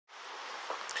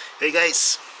Hey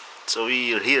guys! So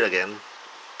we're here again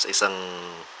sa isang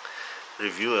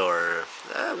review or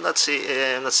I'm not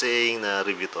saying na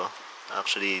review to.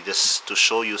 Actually just to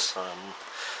show you some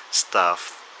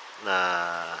stuff na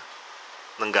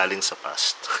nanggaling sa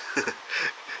past.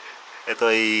 Ito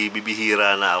ay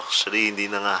bibihira na actually, hindi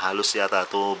na nga halos yata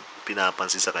ito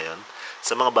pinapansin sa ngayon.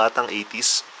 Sa mga batang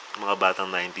 80s, mga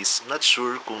batang 90s, not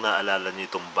sure kung naalala niyo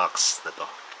itong box na to.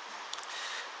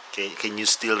 Okay, can you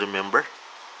still remember?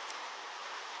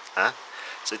 Ha?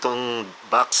 So itong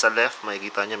box sa left,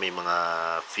 makikita niya may mga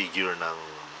figure ng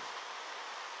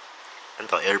ano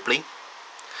to, airplane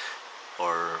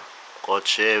or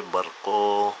kotse,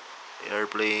 barko,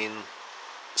 airplane,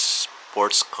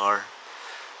 sports car.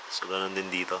 So ganun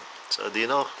din dito. So do you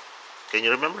know? Can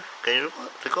you remember? Can you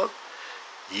recall?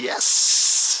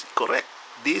 Yes! Correct.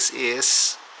 This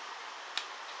is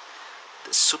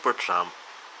the Super Trump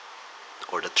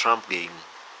or the Trump game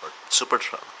or Super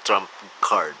Trump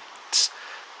cards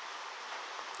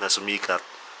na sumikat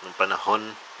ng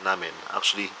panahon namin.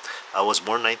 Actually, I was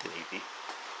born 1980.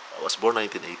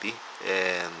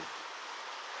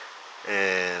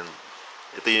 And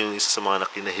ito yung isa sa mga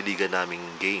nakinahiligan naming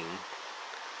game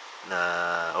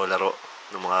na o laro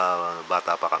ng mga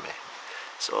bata pa kami.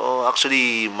 So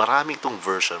actually, marami itong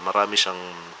version, marami siyang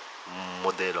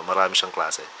modelo, marami siyang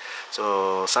klase.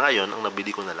 So sa ngayon, ang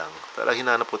nabili ko na lang, talagang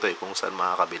hinanap ko ito kung saan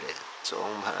makakabili. So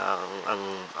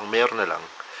ang meron na lang,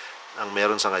 ang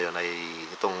meron sa ngayon ay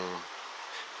itong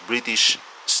British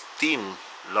steam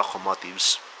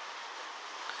locomotives,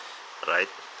 right?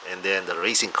 And then the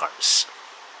racing cars.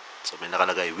 So may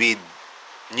nakalagay with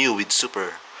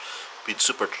super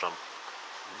Trump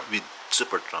with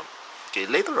Super Trump. Okay,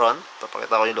 later on,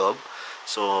 papakita ko yung loob.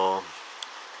 So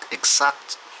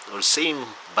exact or same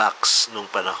box nung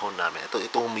panahon namin.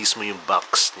 Itong mismo yung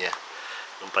box niya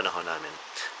nung panahon namin.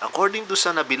 According to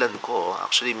sa nabilan ko,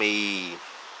 actually may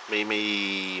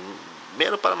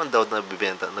meron pa naman daw na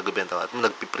nagbebenta at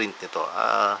nagpiprint nito.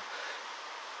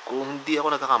 Kung hindi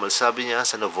ako nagkakamali, sabi niya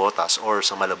sa Novotas or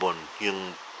sa Malabon,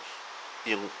 yung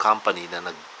company na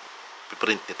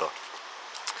nagpiprint nito.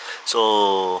 So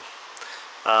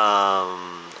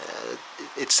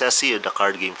it says here the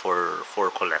card game for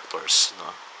collectors,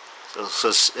 no?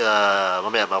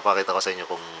 Mamaya mapakita ko sa inyo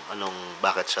kung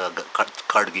bakit siya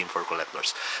card game for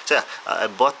collectors. So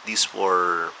I bought this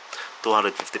for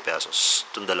 250 pesos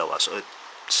itong dalawa. So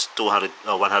it's 125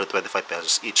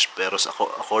 pesos each. Pero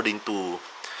according to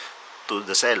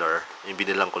the seller, yung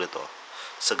binilang ko nito,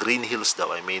 sa Green Hills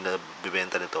daw ay may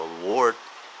nabibenta nito worth,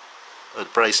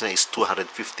 price na is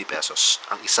 250 pesos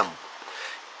ang isang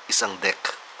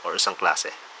deck or isang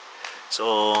klase.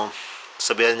 So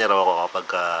sabihan niya raw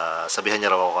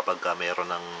ako kapag mayroon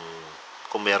ng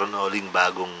kung meron na uling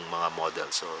bagong mga model.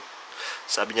 So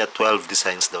sabi niya 12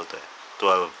 designs daw to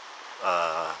 12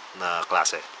 na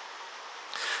klase.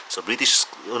 So British,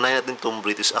 unahin natin itong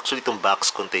British. Actually itong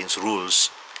box contains rules.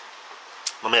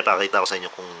 Mamaya pakita ko sa inyo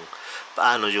kung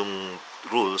paano yung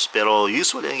rules. Pero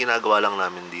usually ang ginagawa lang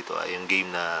namin dito ay yung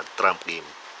game na Trump game.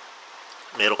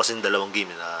 Meron kasing dalawang game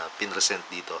na pinresent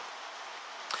dito.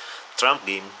 Trump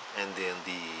game and then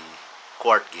the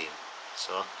court game.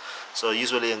 So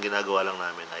usually ang ginagawa lang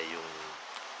namin ay yung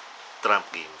Trump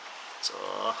game. So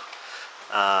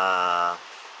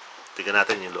tignan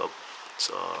natin yung loob.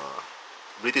 So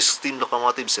British steam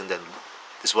locomotives, and then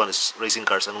this one is racing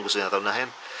cars. Anong gusto niya taunahin?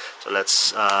 So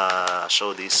let's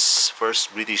show this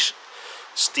first British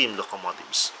steam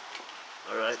locomotives.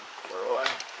 Alright, for a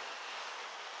while.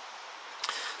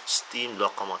 Steam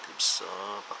locomotives. So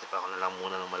pakita ko na lang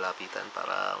muna ng malapitan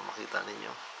para makita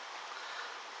ninyo.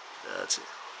 That's it.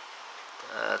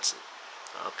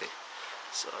 Okay.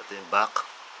 So ito yung back.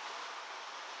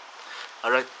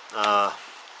 Alright.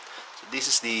 So these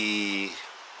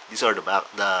are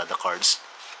the cards.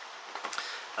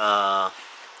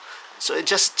 So it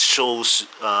just shows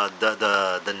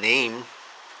the name,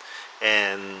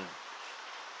 and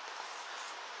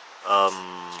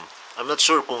I'm not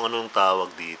sure kung anong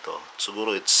tawag dito.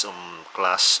 Siguro it's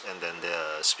class and then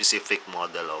the specific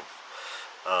model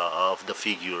of the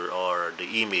figure or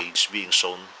the image being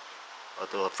shown.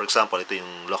 For example, ito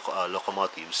yung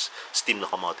locomotives, steam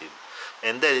locomotive.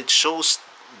 And then it shows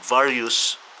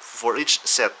various for each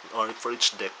set or for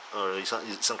each deck or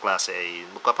isang klase ay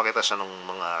magpapakita siya ng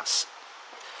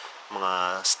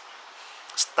mga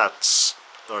stats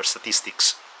or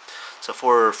statistics. So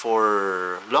for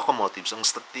locomotives, ang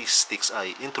statistics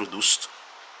ay introduced.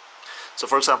 So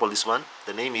for example, this one,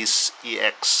 the name is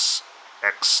EXXLMS,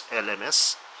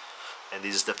 and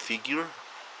this is the figure.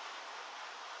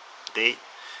 Okay,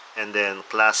 and then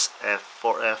class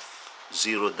F4F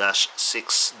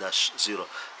 0-6-0.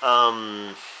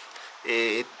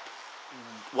 It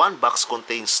one box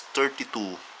contains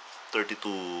 32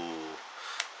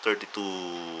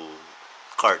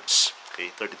 cards. Okay,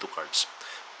 32 cards.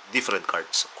 Different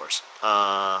cards, of course.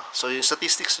 So yung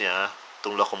statistics niya,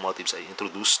 itong locomotives ay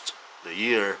introduced, the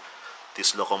year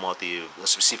this locomotive, a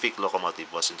specific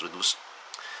locomotive was introduced,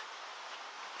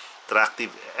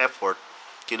 tractive effort,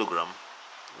 kilogram,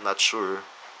 not sure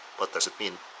what does it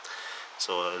mean.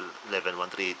 So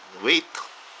 11,138. Weight,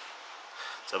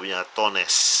 sabi niya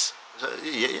tones. So,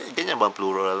 ganyan ba ang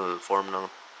plural form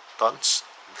ng tons?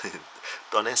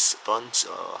 Tones, tons,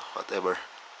 whatever.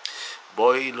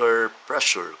 Boiler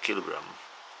pressure, kilogram.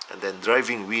 And then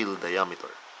driving wheel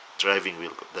diameter.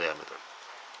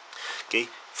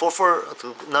 Okay? For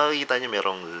nakikita niyo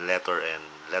merong letter and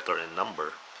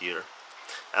number here.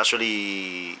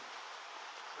 Actually,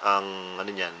 ang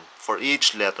ano niyan, for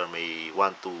each letter may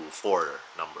 1 to 4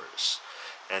 numbers.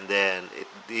 And then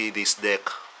this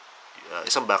deck,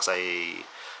 isang box ay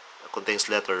contains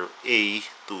letter A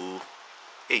to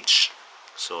H.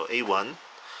 So A1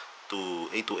 to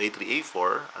A2, A3,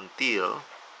 A4 until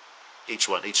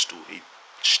H1, H2,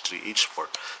 H3, H4.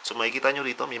 So makikita nyo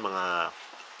rito may mga,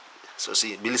 so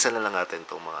bilisan na lang natin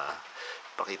itong mga,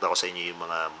 pakita ko sa inyo yung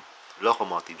mga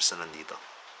locomotives na nandito.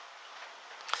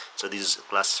 So this is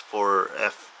class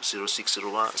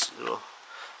 4F0601.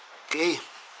 Okay.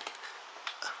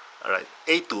 Alright,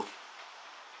 A2.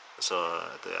 So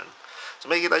ito yan.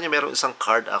 So makikita nyo meron isang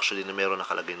card actually na meron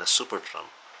nakalagay na super trump.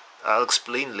 I'll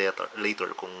explain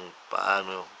later kung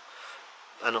paano,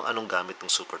 anong gamit ng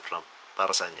super trump,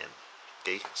 para saan yan.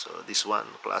 Okay, so this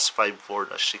one, class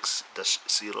 54-6-0,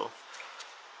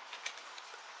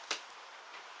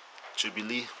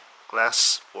 Jubilee,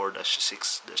 class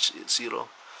 4-6-0,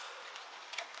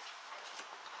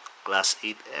 class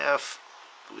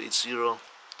 8F280.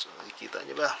 So nakikita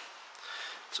nyo ba?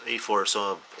 So A4,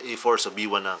 so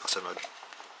B1 na kasunod.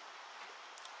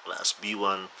 Class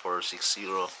B1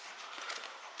 460,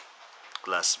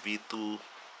 class B2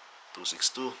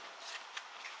 262.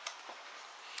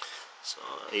 So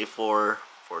A4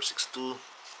 462,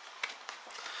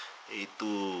 A2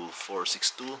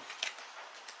 462,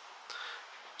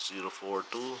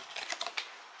 042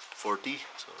 40,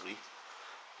 sorry.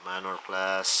 Manor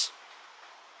class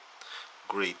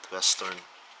Great Western.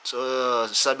 So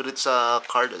sabi dito sa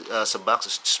card, sa box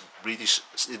is British.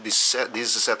 This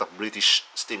is a set of British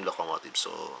steam locomotives.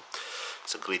 So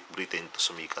sa Great Britain to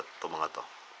sumikat to mga to.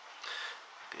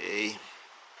 Okay,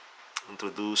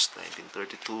 introduced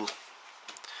 1932.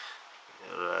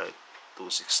 Alright,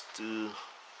 262.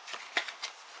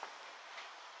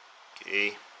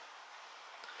 Okay,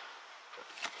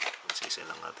 isa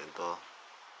lang natin to.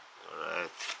 Alright.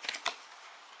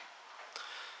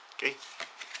 Okay.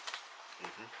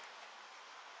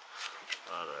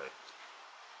 Alright.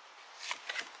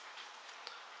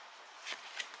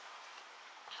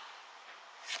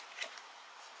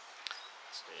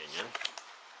 So, yan.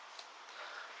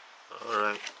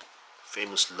 Alright.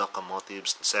 Famous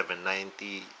locomotives,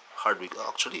 790. Hardwick.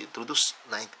 Actually, introduced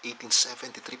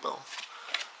 1873 pa.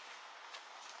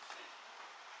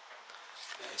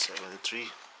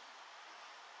 73.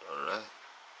 Alright.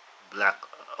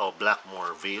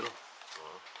 Blackmore Vale.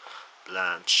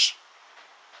 Blanche.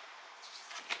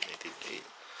 1880.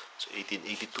 So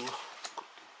 1882.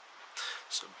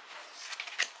 So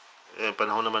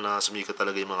panahon naman na sumikat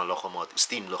talaga yung mga locomotives,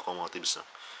 steam locomotives na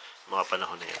mga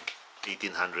panahon na yan,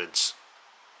 1800s,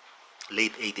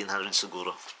 late 1800s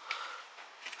siguro.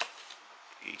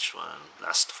 H1,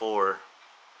 last 4.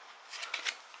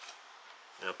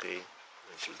 Okay,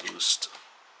 introduced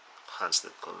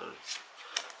Hansted color.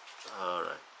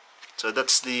 Alright, so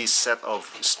that's the set of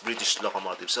British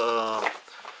locomotives. So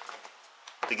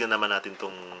tignan naman natin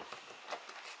itong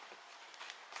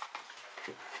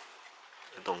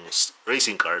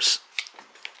racing cars.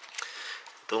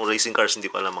 Itong racing cars,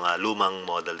 hindi ko alam, mga lumang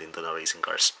model din to na racing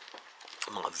cars,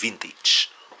 mga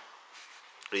vintage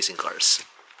racing cars.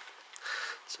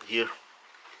 So here,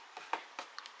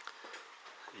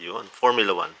 yun,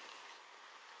 Formula 1.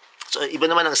 So iba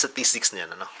naman ang statistics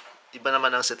niyan, ano? Iba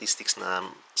naman ang statistics na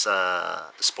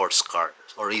sa sports car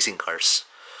or racing cars.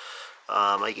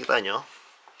 Makikita nyo,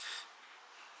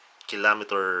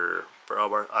 kilometer per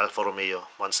hour, Alfa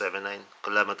Romeo 179,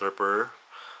 kilometer per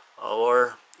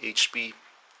hour, HP.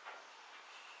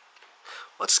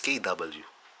 What's KW?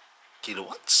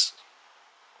 Kilowatts?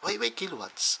 Why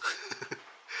kilowatts?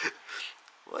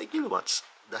 Why kilowatts?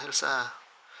 Dahil sa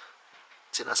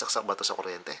sinasaksak ba ito sa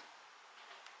kuryente?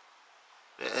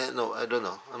 No, I don't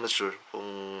know. I'm not sure kung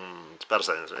para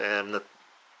sa I'm not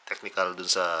technical dun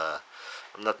sa,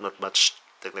 I'm not much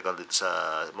technical dun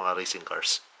sa mga racing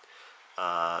cars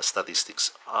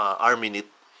statistics. R minute,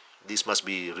 this must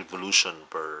be revolution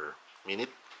per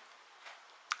minute.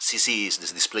 CC is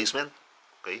this displacement.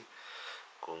 Okay?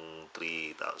 Kung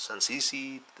 3,000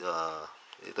 cc,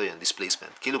 ito yung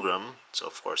displacement. Kilogram, so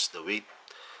of course the weight,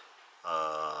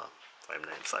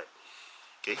 595.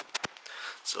 Okay?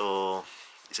 So,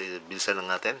 bilisan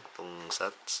lang natin itong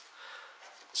stats.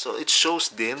 So, it shows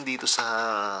din dito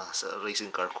sa racing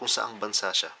car kung saang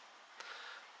bansa siya.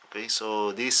 Okay,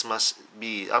 so this must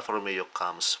be, Alfa Romeo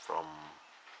comes from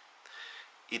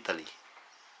Italy.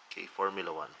 Okay,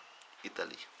 Formula 1.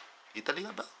 Italy. Italy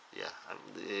nga ba? Yeah,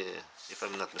 if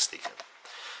I'm not mistaken.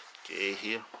 Okay,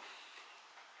 here.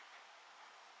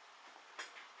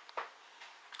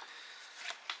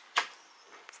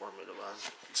 Formula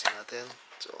 1. Isa natin.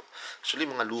 So,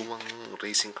 actually, mga lumang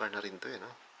racing car na rin to,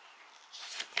 no?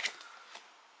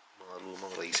 Mga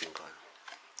lumang racing car.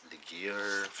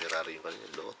 Ligier, Ferrari yung kanina,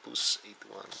 Lotus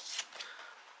 81.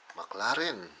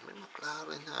 McLaren. May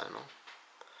McLaren na, no?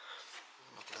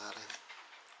 McLaren.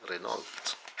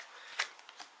 Renault.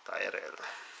 Tyrrell.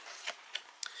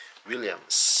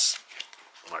 Williams.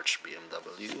 March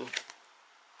BMW.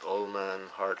 Tolman.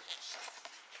 Hart.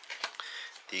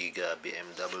 Tiga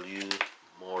BMW.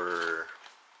 More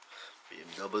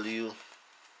BMW.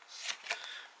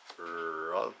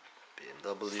 Ralph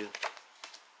BMW.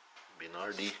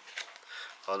 Binardi.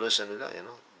 Halos ano lang,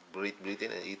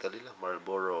 Britain and Italy lang.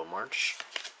 Marlboro March.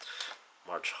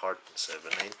 March Hart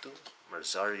 792.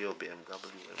 Marzario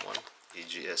BMW M1.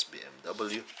 AGS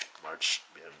BMW. March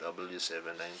BMW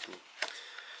 792.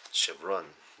 Chevron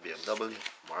BMW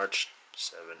March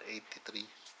 783.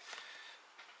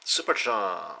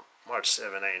 Supercharm March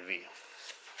 79V.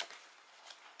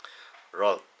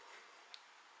 Rolf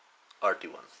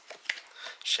RT1.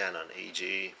 Shannon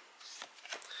AJ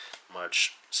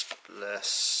March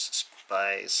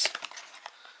Spice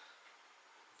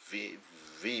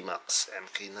VMAX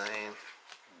MK9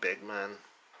 Bergman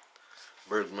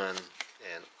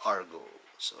and Argo.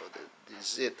 So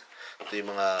this is it. Ito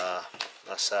yung mga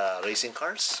nasa racing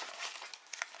cars.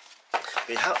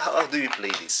 Okay, how do you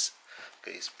play this?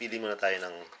 Okay, pili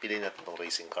natin tong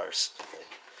racing cars. Okay.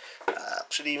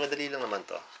 Actually, madali lang naman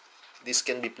to. This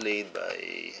can be played by,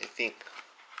 I think,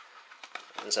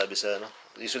 ano sabi sa,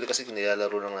 usually kasi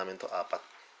nilalaro lang namin to apat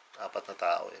na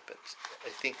tao but I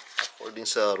think according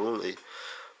sa rule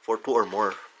for 2 or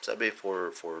more, sabi for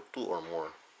 2 or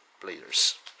more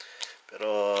players.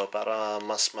 Pero para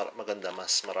mas maganda,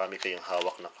 mas marami kayong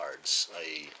hawak na cards,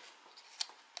 ay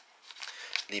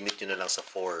limit nyo na lang sa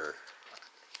 4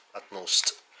 at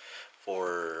most,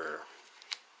 for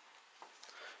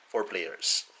 4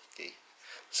 players. Okay,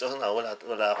 so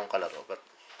wala akong kalaro, but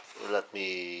let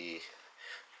me,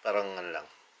 parang lang,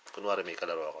 kunwari may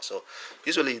kalaro ako. So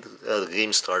usually the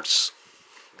game starts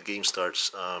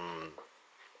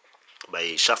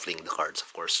by shuffling the cards,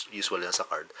 of course, usually sa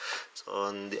card. So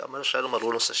hindi ako masyadong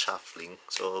marunong sa shuffling,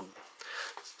 so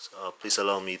please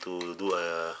allow me to do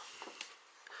a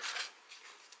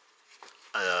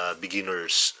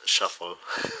beginner's shuffle.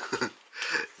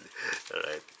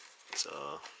 Alright,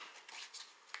 so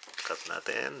cut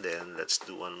natin, then let's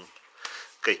do one.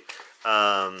 Okay,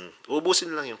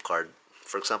 ubusin lang yung card.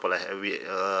 For example,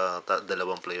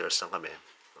 dalawang players lang kami,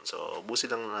 so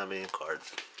ubusin lang namin yung card.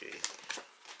 Okay,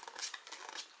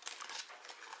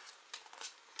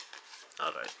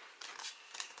 alright.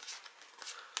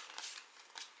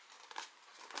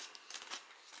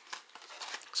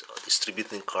 So distribute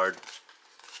yung card.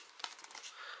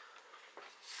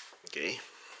 Okay,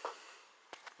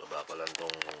 baba ko lang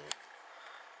tong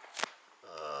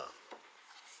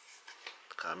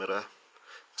camera.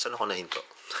 Saan ako nahinto?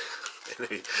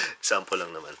 Anyway, sample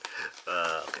lang naman.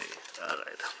 Okay,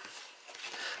 alright.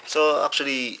 So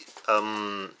actually,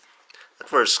 at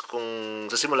first, kung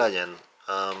sa simula niyan,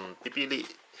 pipili,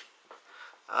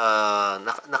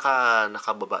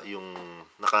 nakababa yung,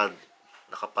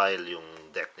 nakapile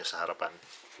yung deck nyo sa harapan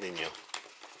ninyo.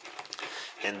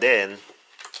 And then,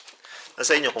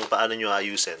 nasa inyo kung paano nyo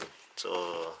ayusin. So,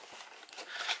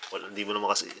 hindi mo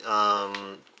naman kasi,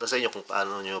 nasa inyo kung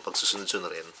paano nyo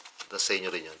pagsusunod-sunod rin. Nasa inyo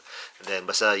rin yun. And then,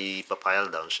 basta ipapile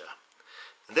down siya.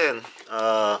 And then,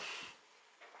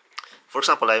 for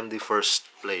example, I'm the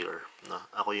first player. No?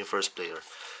 Ako yung first player.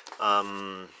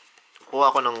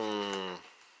 Kuha ko ng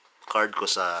card ko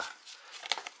sa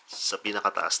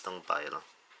pinakataas ng pile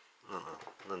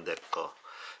ng deck ko.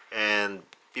 And,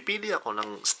 pipili ako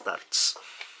ng stats.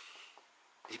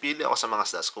 Pipili ako sa mga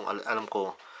stats kung alam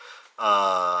ko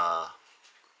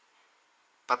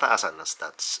pataasan ng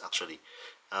stats actually.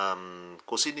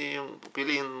 Kung sino yung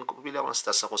pupili ako ng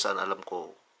stats na kung saan alam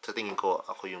ko, sa tingin ko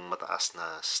ako yung mataas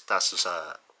na stats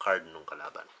sa card nung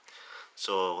kalaban.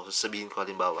 So sabihin ko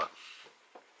halimbawa,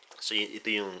 so ito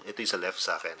yung sa left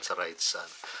sa akin, sa right sa.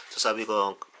 So sabi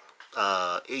ko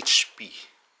HP.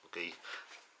 Okay?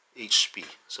 HP.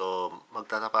 So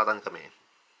magtatapatan kami.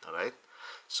 Alright?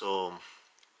 So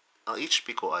ang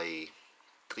HP ko ay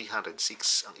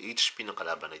 306. Ang HP ng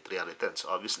kalaban ay 310.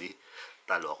 So obviously,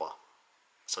 talo ako.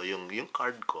 So yung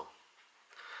card ko,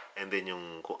 and then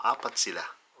yung kung apat sila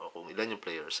o kung ilan yung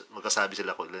players, magkasabi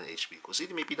sila kung ilan HP. Kung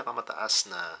sino may pinakamataas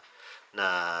na na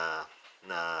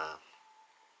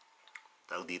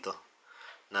tawag dito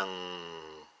ng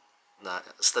na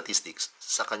statistics,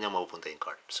 sa kanya mapupunta yung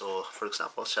card. So for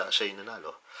example, siya yung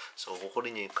nanalo. So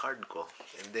kukunin niya yung card ko,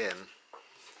 and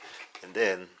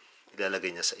then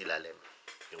ilalagay niya sa ilalim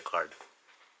yung card.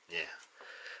 Yeah.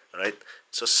 Alright?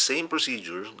 So same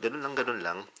procedure, ganun lang. Ganun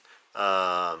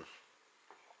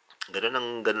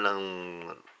lang.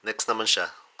 Next naman siya,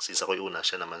 since ako yung una,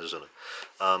 siya naman susunod.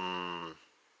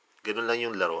 Ganun lang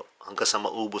yung laro hanggang sa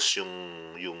maubos yung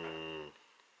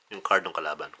card ng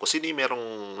kalaban. Kung sino yung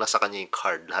merong nasa kanya yung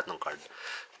card, lahat ng card,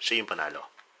 siya yung panalo.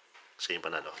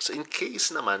 So in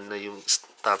case naman na yung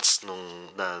stats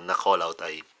nung na call out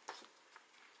ay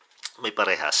may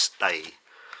parehas, tie,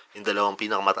 yung dalawang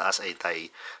pinakamataas ay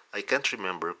tie, I can't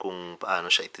remember kung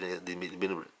paano siya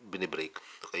binibreak.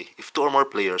 Okay? If two or more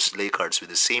players lay cards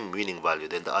with the same winning value,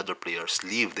 then the other players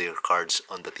leave their cards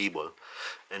on the table,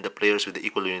 and the players with the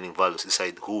equal winning values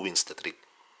decide who wins the trick.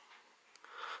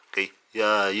 Okay?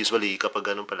 Yeah, usually, kapag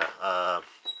ganun pala,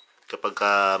 kapag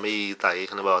may tie,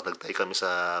 halimbawa, nag-tie kami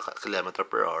sa kilometer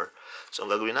per hour, so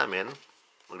ang gagawin namin,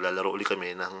 maglalaro uli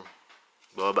kami ng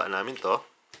bababa namin to.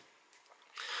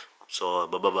 So,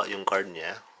 bababa yung card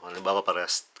niya. Halimbawa,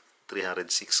 parehas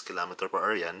 306 km per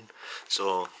hour yan.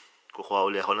 So,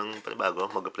 kukuha uli ako ng panibago,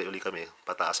 mag-play uli kami,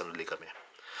 pataasan uli kami.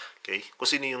 Okay?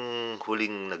 Kung sino yung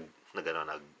huling nag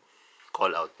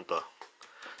call out nito,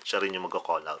 siya rin yung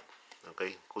mag-call out.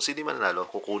 Okay? Kung sino man nanalo,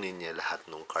 kukunin niya lahat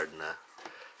ng card na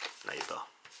ito.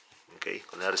 Okay?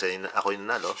 Kung ako yung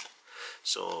nanalo,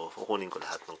 so kukunin ko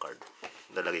lahat ng card.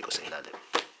 Lalagay ko sa ilalim.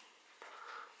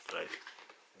 Right?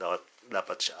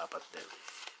 Dapat siya apat din.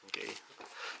 Okay?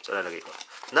 So lalagay ko.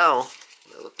 Now,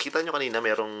 kita nyo kanina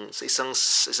merong sa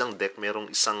isang deck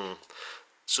merong isang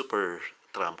super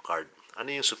trump card. Ano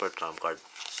yung super trump card?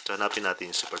 So hanapin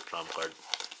natin yung super trump card.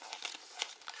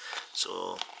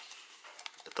 So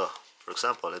ito, for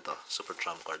example, ito, super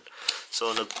trump card.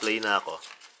 So nag-play na ako.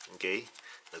 Okay?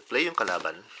 Nag-play yung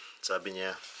kalaban. Sabi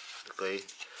niya, okay.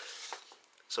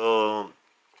 So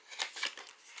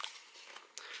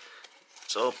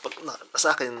pag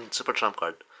sa akin super trump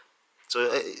card. So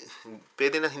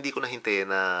pwede na hindi ko na hintayin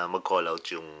na mag-call out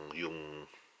yung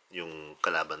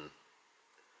kalaban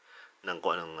ng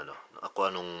kung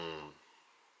anong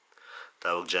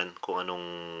tawag diyan, kung anong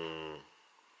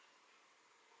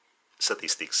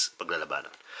statistics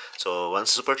paglalabanan. So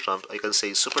once super trump, I can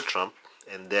say super trump,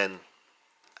 and then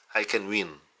I can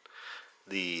win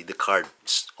the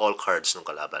cards, all cards ng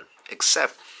kalaban,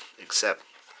 except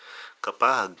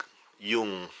kapag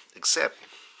except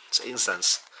sa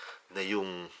instance na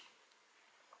yung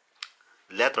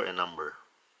letter and number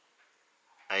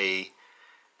ay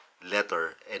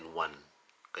letter and 1.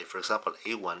 Okay, for example,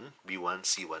 A1, B1,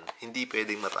 C1, hindi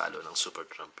pwedeng matalo ng super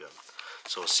trump yun.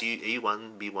 So,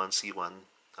 A1, B1, C1,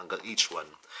 hanggang H1,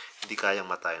 hindi kayang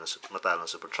matalo ng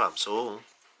super trump. So,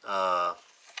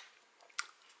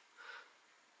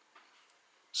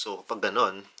 kapag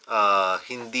ganon,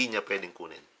 hindi niya pwedeng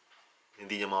kunin.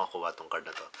 Hindi niya makakuha tong card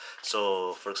na to. So,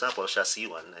 for example, siya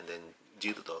C1 and then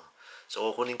G2 to. So,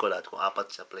 kukunin ko lahat kung apat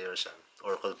na players yan.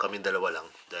 Or kung kami dalawa lang.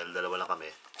 Dahil dalawa lang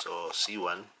kami. So,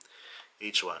 C1,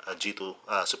 H1, G2,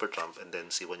 Super Trump, and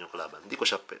then C1 yung kalaban. Hindi ko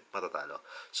siya matatalo.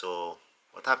 So,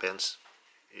 what happens,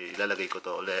 ilalagay ko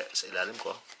to ulit sa ilalim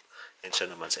ko. And siya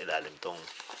naman sa ilalim tong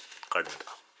card na to.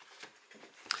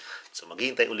 So,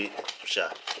 maghihintay uli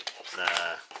siya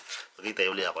maghihintay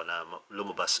uli ako na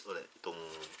lumabas ulit itong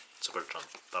super trump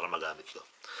para magamit ko.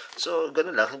 So,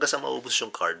 ganun lang hanggang sa maubos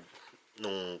yung card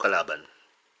nung kalaban.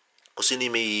 Kung sino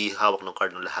may hawak ng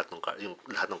card, yung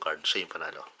lahat ng card, siya yung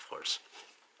panalo, of course.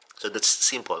 So, that's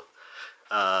simple.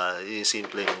 Yung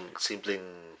simpleng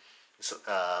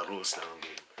rules ng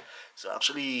game. So,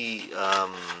 actually,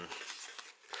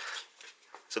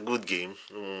 it's a good game.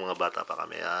 Nung mga bata pa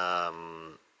kami,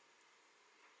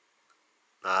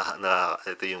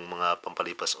 ito yung mga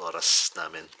pampalipas oras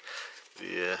namin.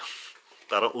 Yeah,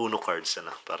 parang Uno cards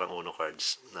na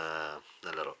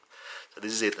laro. So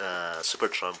this is it, super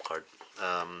trump card.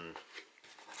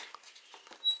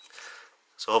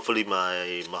 So hopefully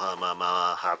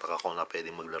mahahatak ako na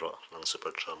pwedeng maglaro ng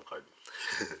Super Trump card.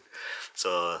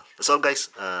 So that's all guys.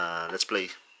 Let's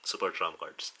play Super Trump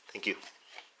cards. Thank you.